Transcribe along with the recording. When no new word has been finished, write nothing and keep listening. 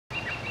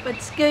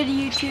What's good,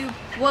 YouTube?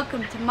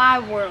 Welcome to my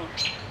world.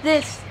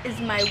 This is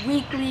my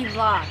weekly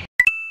vlog.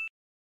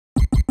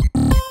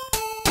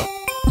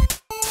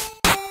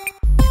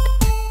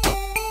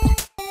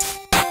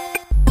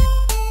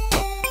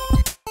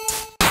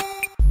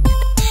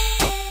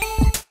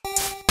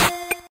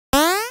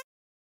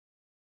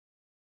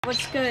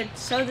 What's good?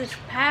 So this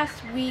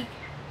past week,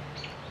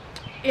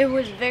 it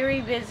was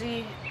very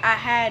busy. I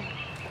had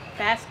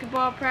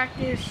basketball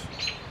practice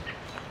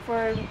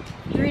for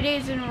 3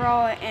 days in a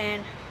row,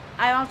 and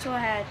I also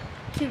had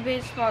 2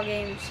 baseball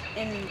games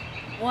in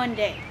one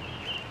day,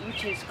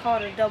 which is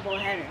called a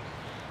doubleheader.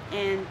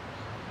 And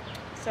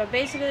so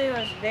basically it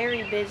was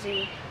very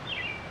busy.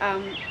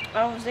 I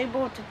was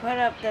able to put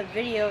up the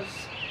videos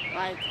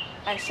like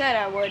I said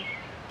I would,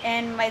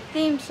 and my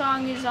theme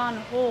song is on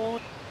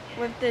hold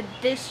with the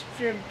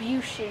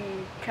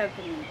distribution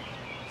company,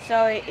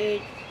 so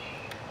it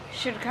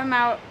should come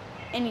out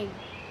any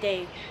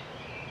day.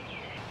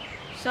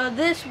 So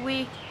this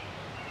week,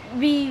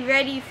 be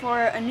ready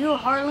for a new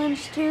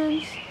Harlon's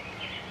tunes,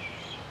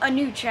 a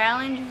new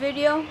challenge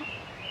video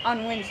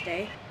on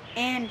Wednesday,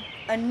 and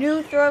a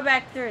new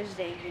Throwback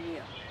Thursday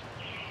video,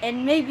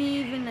 and maybe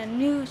even a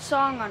new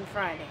song on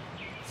Friday.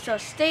 So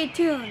stay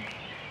tuned.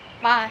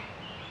 Bye.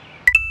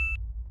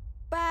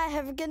 Bye,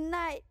 have a good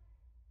night.